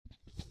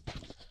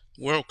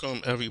Welcome,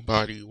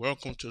 everybody.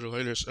 Welcome to the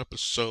latest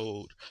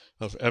episode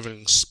of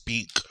Evans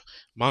Speak.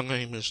 My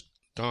name is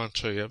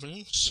Dante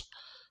Evans.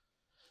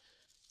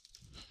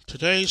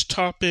 Today's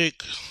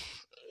topic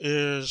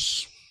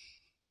is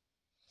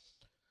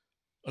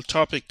a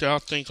topic that I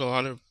think a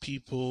lot of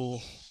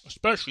people,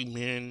 especially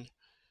men,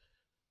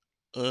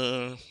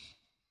 uh,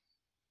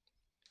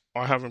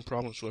 are having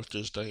problems with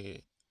this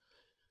day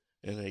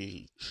and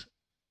age.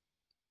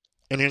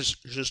 And it's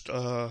just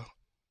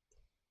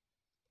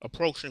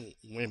approaching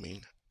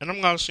women. And I'm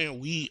not saying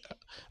we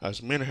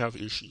as men have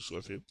issues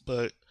with it,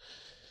 but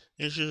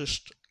it's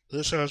just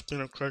this has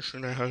been a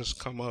question that has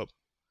come up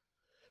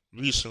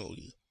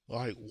recently.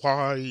 Like,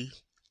 why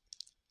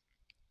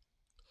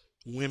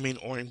women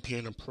aren't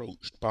being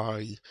approached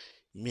by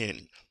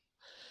men.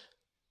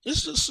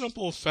 It's the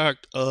simple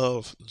fact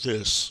of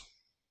this,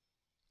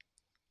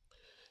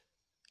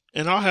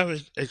 and I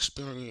have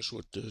experience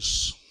with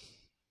this.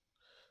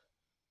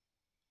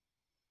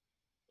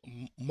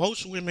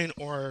 Most women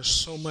are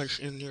so much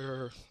in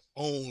their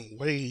own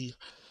way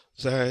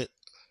that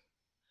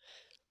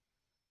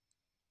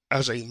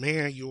as a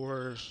man,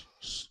 you're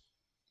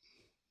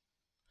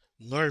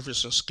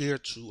nervous and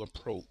scared to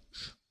approach.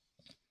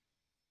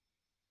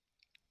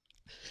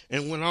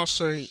 And when I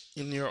say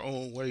in their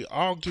own way,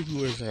 I'll give you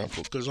an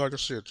example because, like I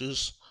said,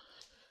 this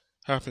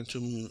happened to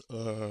me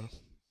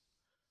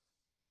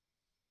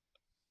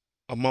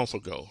a month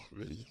ago,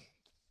 really.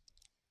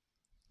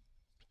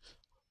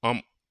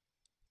 I'm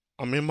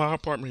I'm in my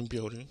apartment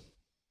building,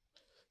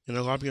 in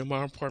the lobby of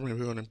my apartment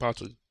building, about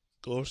to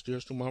go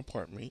upstairs to my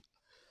apartment.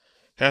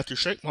 Had to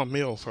shake my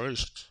mail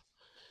first,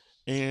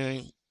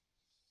 and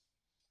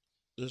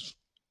this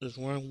this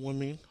one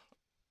woman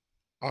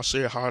I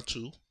said hi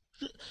to,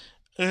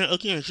 and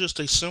again, it's just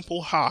a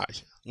simple hi.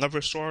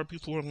 Never saw her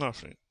before,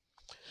 nothing.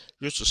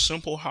 Just a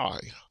simple hi,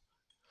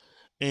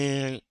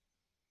 and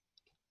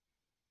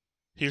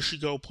here she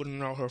go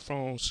putting out her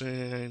phone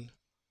saying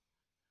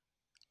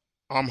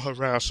I'm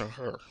harassing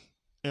her,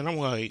 and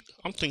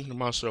I'm thinking to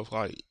myself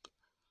like,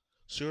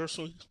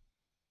 seriously?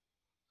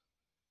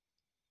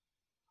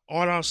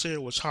 All I said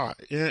was hi.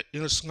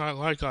 It's not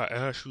like I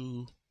asked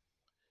you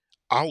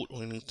out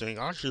or anything.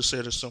 I just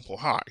said a simple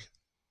hi.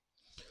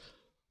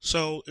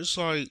 So it's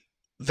like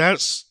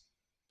that's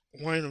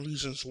one of the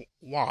reasons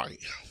why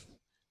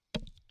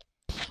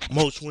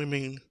most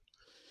women.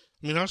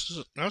 I mean, that's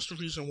the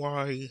reason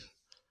why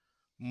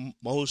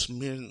most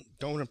men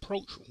don't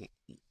approach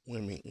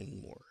women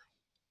anymore.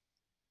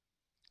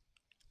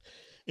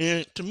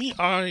 And to me,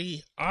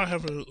 I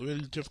have a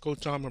really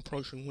difficult time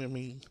approaching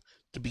women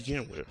to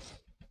begin with.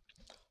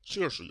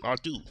 Seriously, I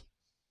do.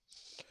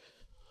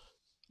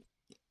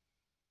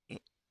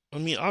 I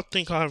mean, I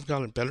think I've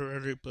gotten better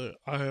at it, but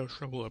I have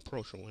trouble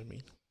approaching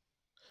women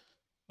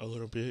a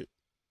little bit.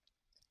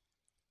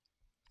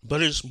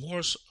 But it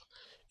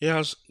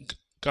has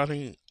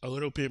gotten a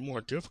little bit more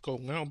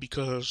difficult now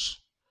because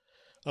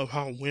of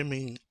how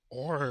women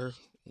are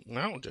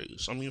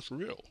nowadays. I mean, for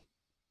real.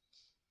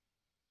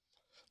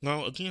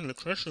 Now, again, the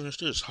question is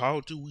this: how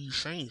do we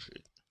change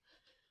it?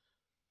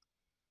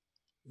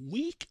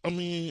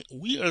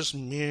 We as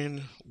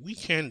men, we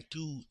can't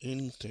do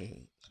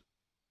anything.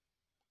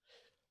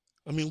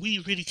 I mean, we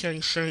really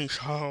can't change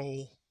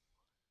how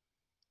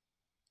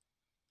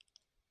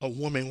a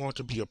woman wants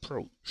to be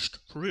approached,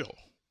 for real.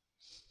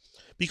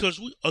 Because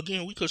we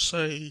could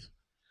say,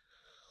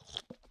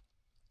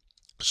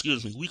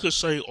 excuse me, we could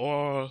say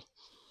all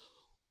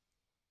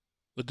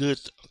the good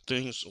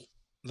things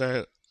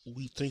that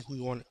we think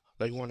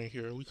they want to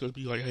hear. We could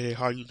be like, "Hey,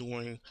 how you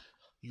doing?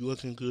 You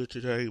looking good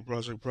today,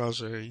 brother,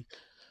 brother?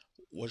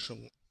 What's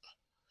some?"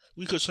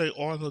 We could say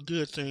all the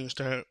good things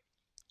that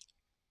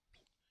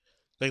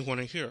they want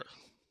to hear.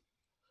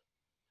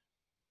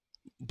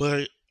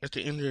 But at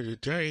the end of the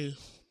day,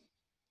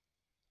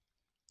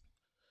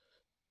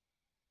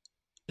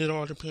 it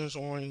all depends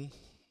on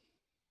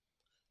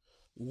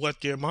what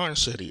their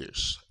mindset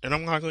is. And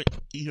I'm not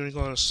even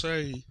going to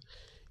say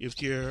if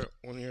they're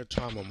on their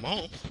time of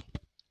month,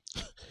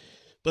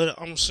 but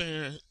I'm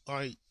saying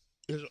like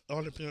it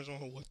all depends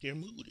on what their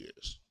mood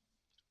is.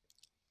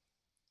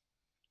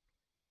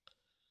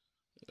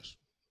 Yes.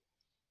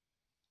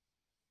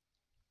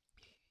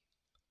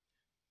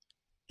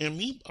 And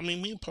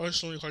me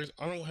personally, like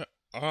I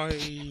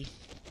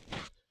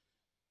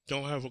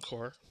don't have a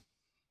car.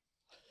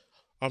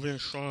 I've been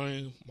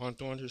trying my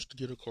daughters to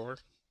get a car.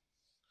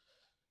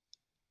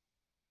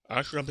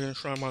 Actually, I've been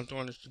trying my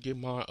daughters to get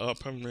my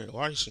permanent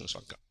license.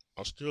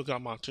 I still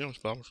got my temps,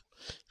 but I was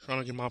trying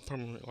to get my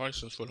permanent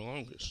license for the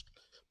longest.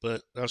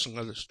 But that's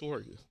another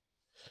story.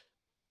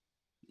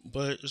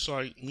 But it's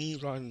like me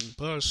riding the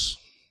bus.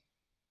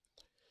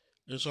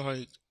 It's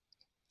like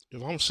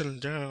if I'm sitting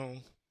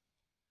down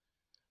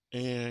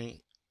and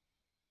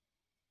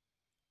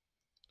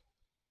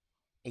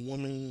a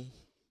woman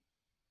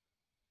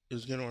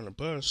is getting on the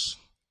bus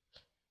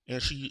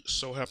and she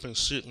so happens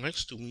to sit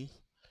next to me,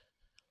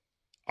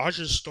 I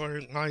just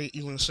started not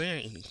even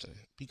saying anything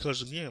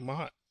because again,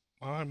 my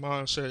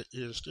mindset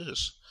is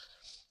this: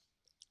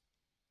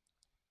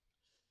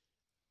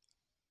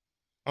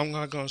 I'm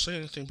not gonna say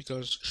anything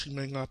because she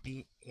may not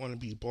be want to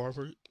be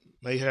bothered.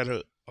 May had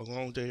a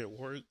long day at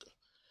work.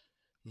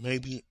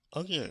 Maybe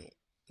again,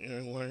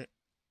 when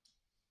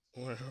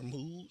her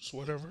moods,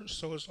 whatever.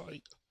 So it's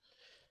like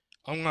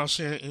I'm not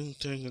saying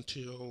anything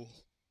until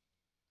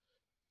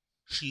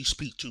she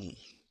speak to me.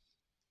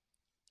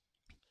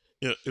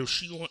 If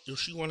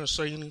she want to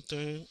say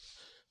anything,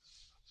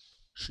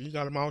 she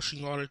got a mouth.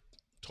 She want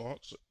to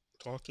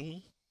talk to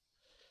me,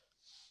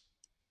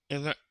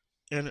 and that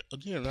and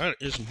again that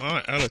is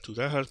my attitude.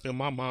 That has been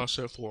my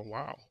mindset for a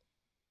while.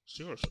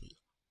 Seriously,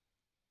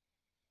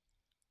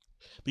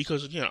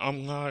 because again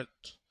I'm not.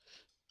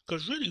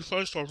 Because really,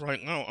 first off,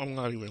 right now I'm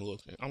not even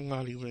looking. I'm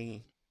not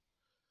even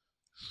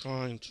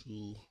trying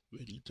to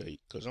really date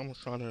because I'm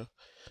trying to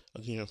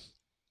again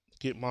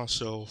get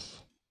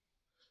myself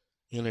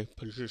in a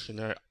position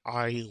that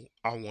I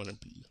want to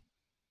be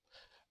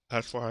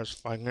as far as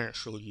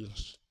financially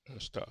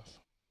and stuff.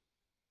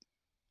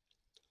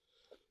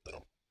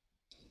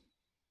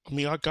 I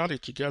mean, I got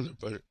it together,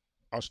 but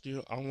I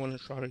want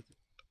to try to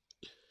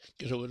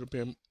get a little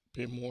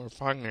bit more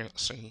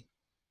financing.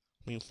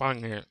 I mean,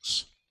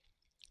 finance.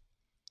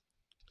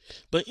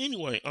 But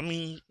anyway, I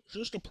mean,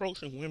 just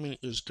approaching women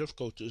is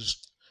difficult this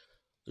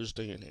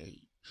day and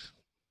age.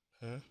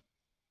 Huh?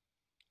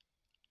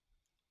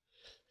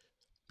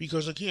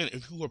 Because again,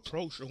 if you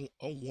approach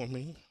a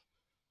woman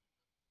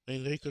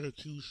and they could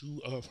accuse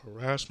you of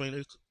harassment,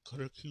 they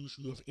could accuse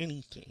you of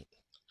anything.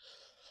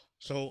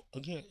 So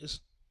again,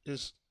 it's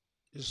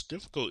it's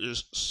difficult.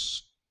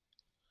 It's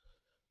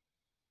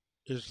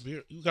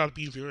very you got to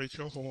be very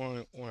careful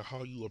on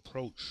how you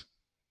approach.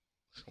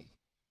 So,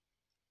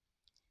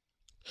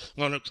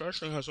 now the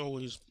question has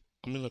always,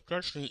 I mean, the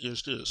question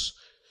is this: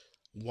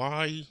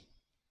 why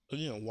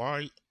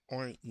why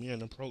aren't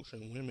men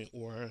approaching women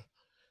or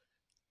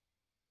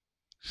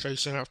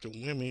chasing after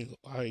women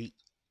like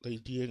they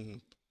did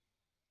in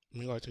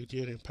like they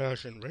did in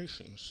past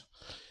generations?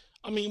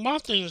 I mean, my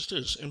thing is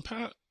this: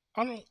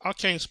 I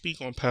can't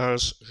speak on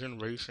past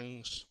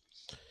generations,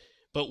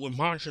 but with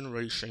my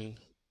generation,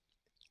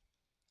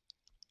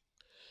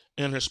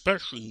 and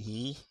especially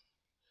me,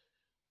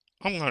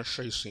 I'm not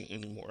chasing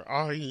anymore.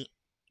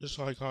 It's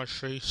like I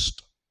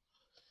chased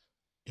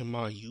in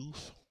my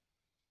youth,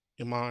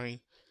 in my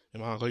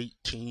late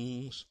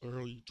teens,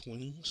 early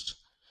 20s.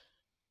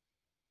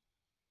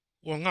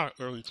 Well, not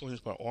early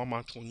 20s, but all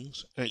my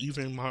 20s, and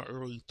even my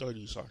early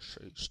 30s, I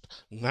chased.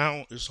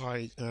 Now it's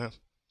like I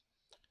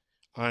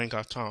ain't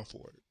got time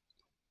for it.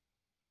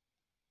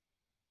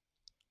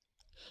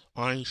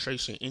 I ain't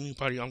chasing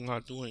anybody. I'm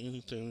not doing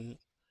anything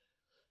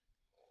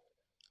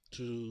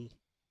to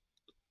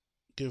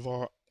give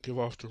off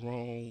the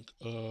wrong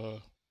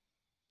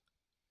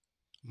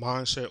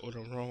mindset or the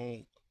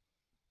wrong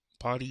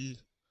body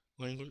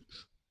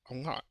language.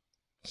 I'm not.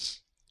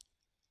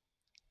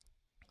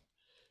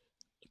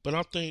 But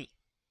I think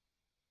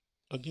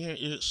again,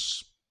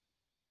 it's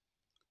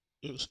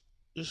it's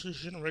this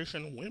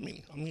generation of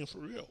women. I mean, for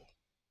real.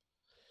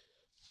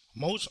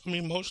 Most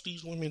of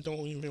these women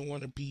don't even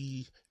want to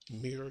be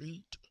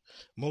married.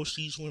 Most of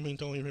these women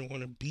don't even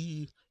want to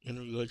be in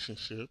a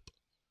relationship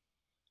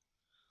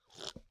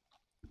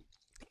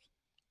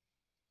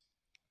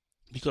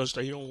because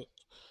they don't.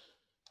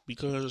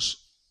 Because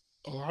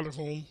a lot of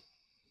them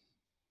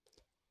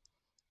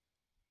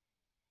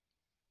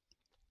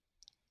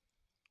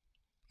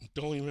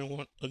don't even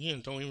want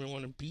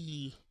to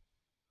be.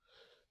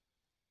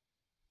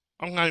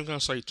 I'm not even gonna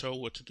say tell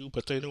what to do,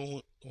 but they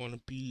don't want to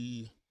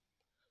be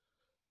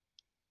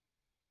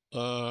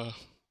uh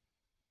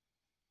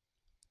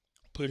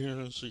put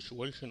in a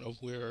situation of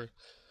where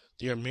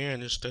their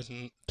man is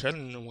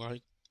telling them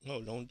like,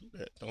 no, don't do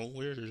that, don't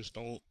wear this,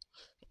 don't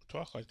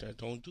talk like that,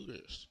 don't do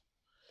this.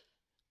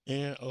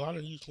 And a lot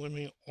of these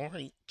women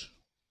aren't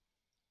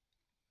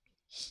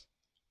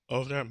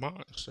of that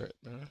mindset,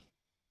 man.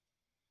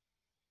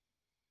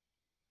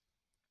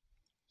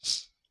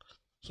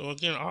 So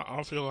again,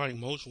 I feel like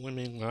most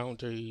women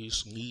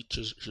nowadays need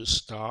to just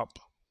stop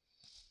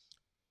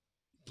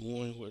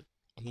doing what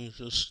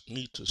just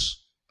need to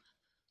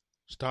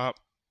stop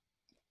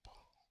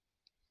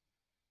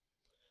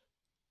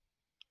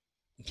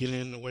getting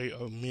in the way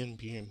of men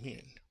being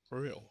men, for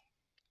real.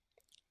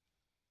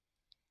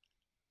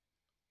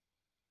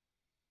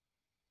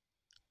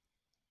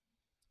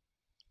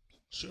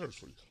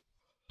 Seriously.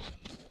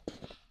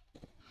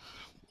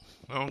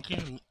 Now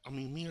again,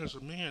 me as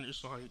a man,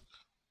 it's like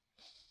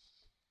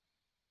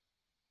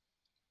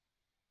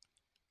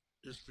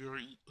it's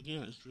very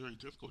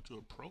difficult to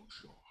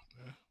approach y'all,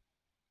 man,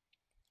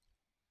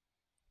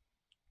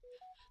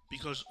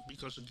 because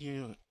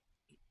again,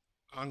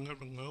 I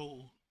never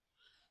know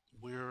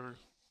where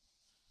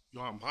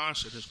your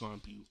mindset is going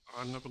to be.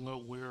 I never know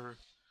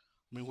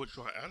what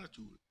your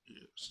attitude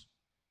is,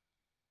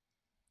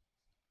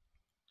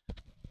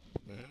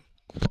 man.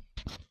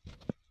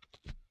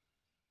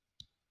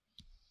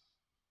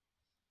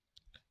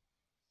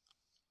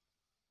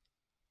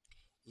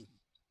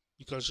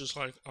 Because it's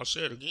like I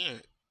said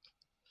again,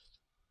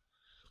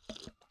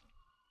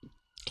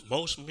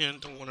 most men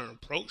don't want to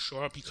approach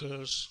y'all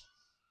because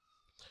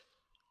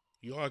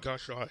y'all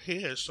got your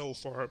head so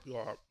far up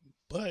y'all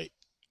butt,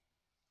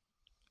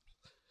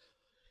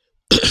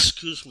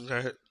 excuse me,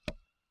 that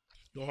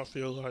y'all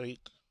feel like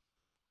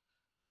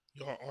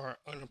y'all are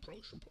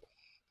unapproachable.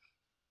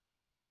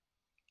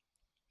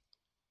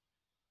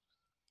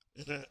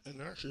 And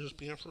that's just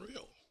being for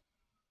real.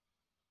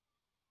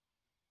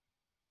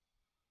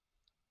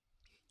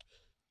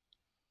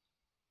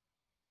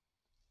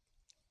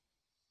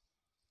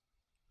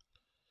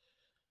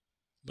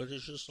 But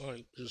it's just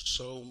like, there's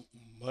so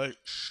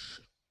much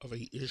of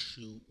a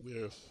issue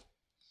with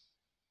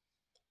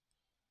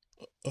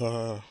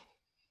uh,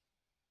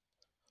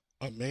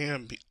 a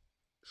man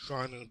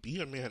trying to be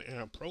a man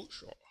and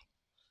approach y'all.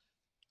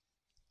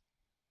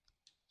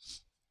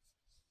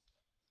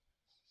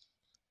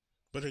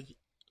 But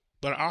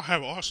but I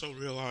have also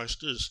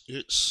realized this: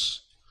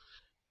 it's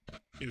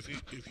if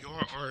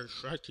y'all are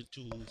attracted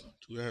to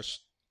that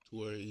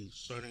to a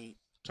certain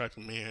type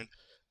of man,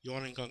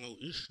 y'all ain't got no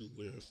issue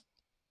with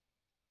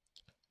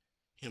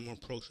him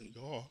approaching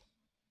y'all.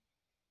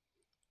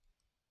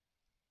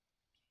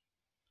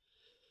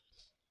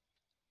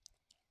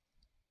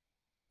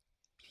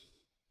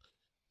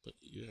 But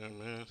yeah,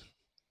 man.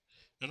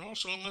 And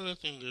also another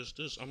thing is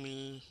this: I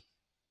mean,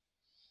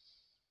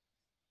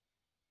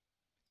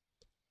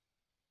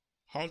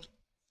 how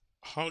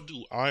how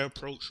do I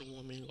approach a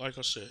woman? Like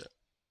I said,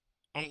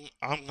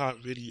 I'm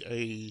not really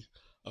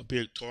a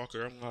big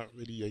talker. I'm not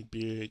really a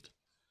big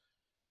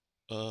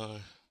uh.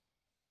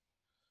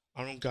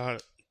 I don't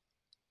got.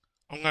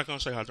 I'm not gonna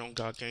say I don't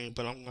got game,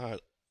 but I'm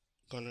not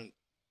gonna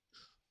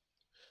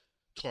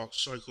talk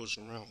circles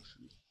around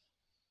you.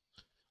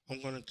 I'm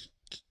gonna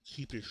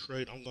keep it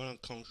straight. I'm gonna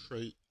come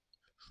straight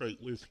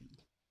with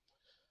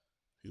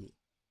you.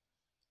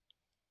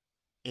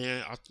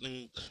 And I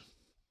think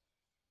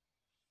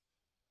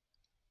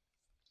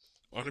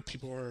a lot of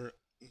people are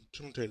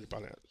intimidated by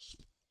that.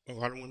 A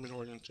lot of women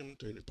are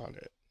intimidated by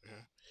that.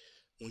 Yeah.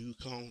 When you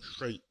come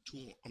straight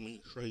to, I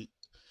mean, straight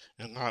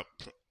and not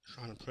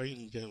trying to play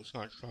any games,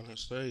 not trying to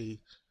say,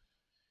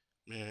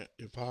 man,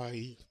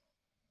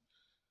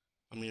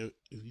 I mean,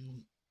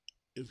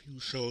 if you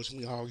shows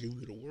me, I'll give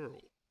you the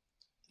world.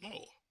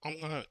 No, I'm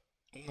not.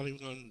 I'm not even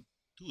gonna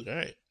do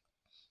that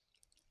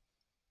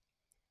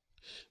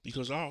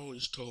because I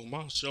always told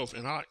myself,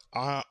 and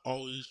I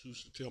always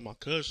used to tell my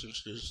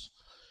cousins this,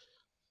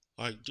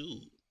 like,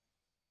 dude,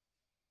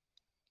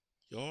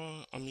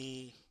 y'all. I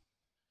mean,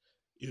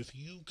 if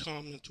you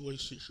come into a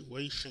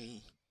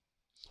situation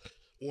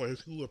or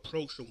if you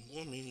approach a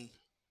woman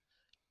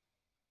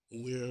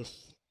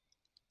with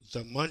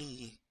the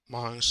money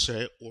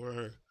mindset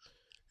or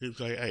it's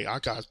like, hey, I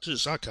got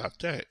this, I got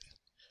that.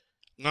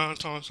 9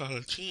 times out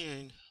of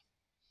 10,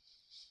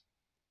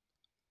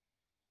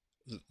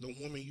 the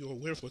woman you're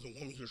with or the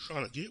woman you're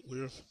trying to get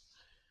with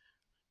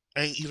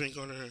ain't even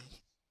gonna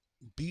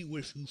be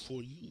with you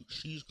for you.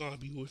 She's gonna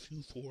be with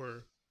you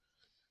for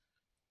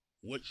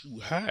what you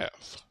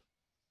have.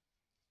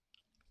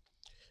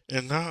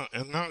 And now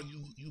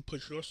you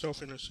put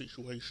yourself in a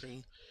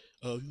situation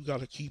you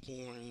gotta keep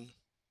on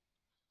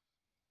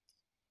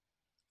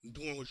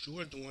doing what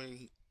you're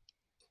doing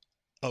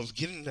of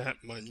getting that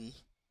money.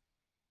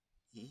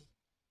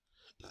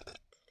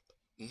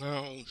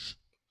 Now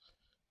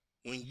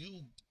when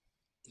you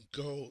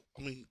go,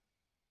 I mean,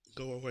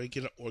 go away,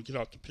 get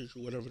out the picture,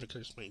 whatever the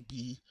case may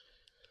be.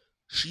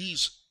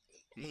 She's,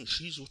 I mean,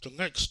 she's with the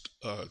next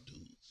dude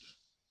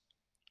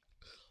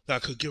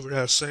that could give her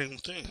that same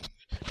thing.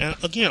 And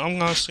again, I'm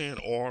not saying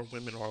all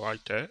women are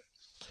like that,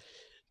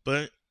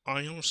 but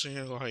I am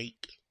saying like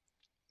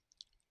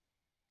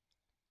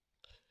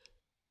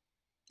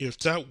if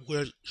that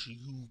what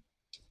you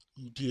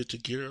did to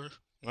get her,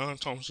 9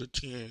 times out of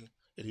 10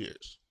 it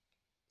is.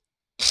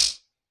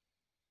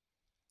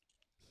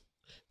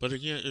 But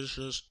again, it's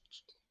just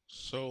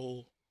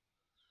so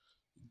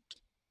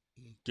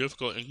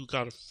difficult, and you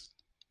gotta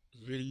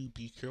really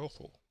be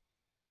careful.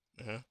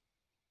 Yeah.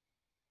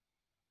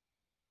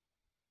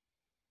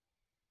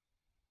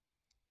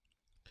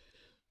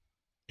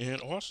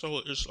 And also,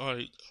 it's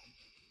like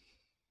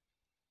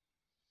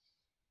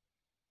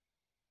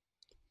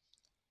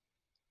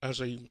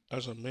as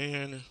a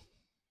man,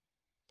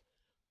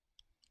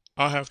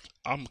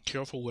 I'm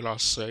careful what I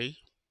say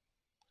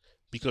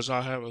because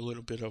I have a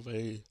little bit of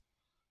a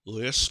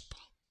lisp.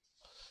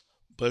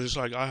 But it's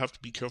like I have to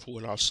be careful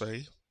what I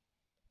say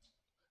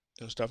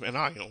and stuff, and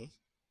I am.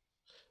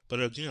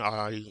 But again,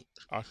 I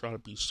try to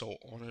be so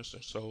honest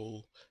and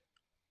so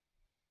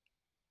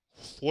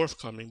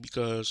forthcoming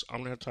because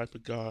I'm that type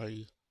of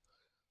guy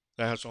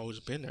that has always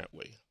been that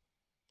way.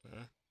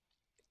 Yeah?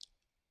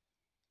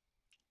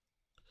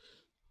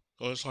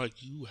 So it's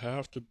like you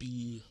have to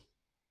be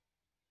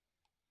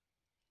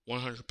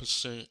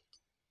 100%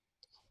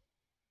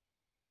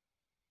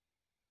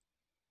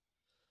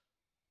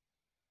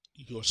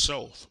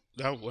 yourself.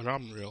 That's what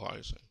I'm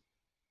realizing.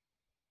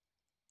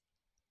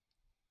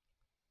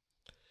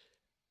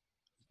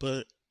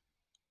 But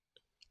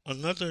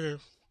another,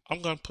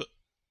 I'm gonna put.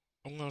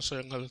 I'm gonna say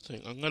another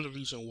thing. Another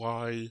reason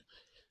why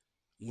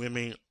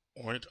women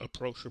aren't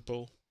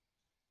approachable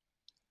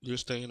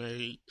this day and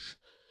age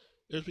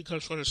is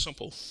because for the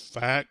simple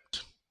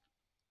fact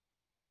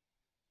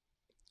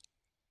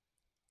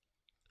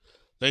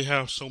they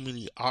have so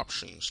many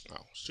options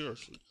now.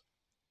 Seriously,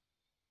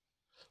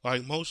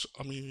 like most,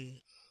 I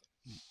mean,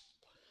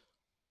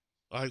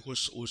 like with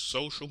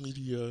social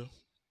media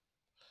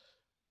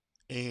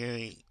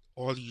and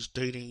all these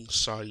dating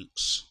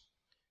sites,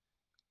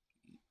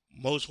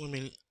 most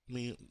women, I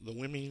mean, the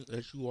women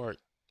that you are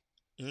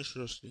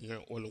interested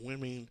in, or the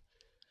women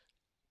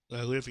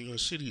that live in your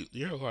city,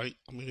 they're like,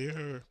 I mean,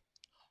 they're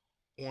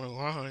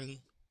online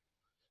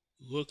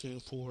looking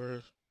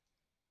for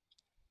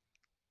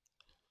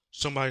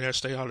somebody that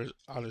stay out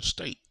of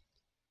state,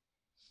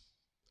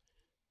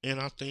 and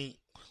I think,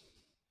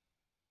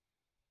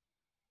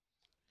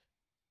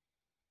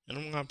 and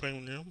I'm not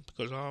blaming them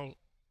because I'll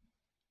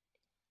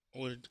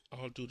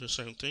do the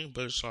same thing,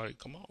 but it's like,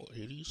 come on,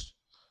 ladies.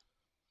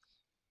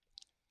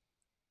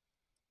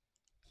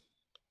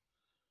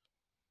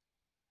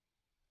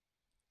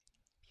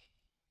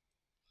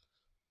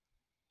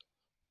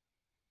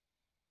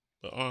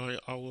 But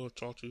I will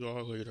talk to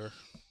y'all later.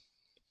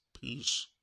 Peace.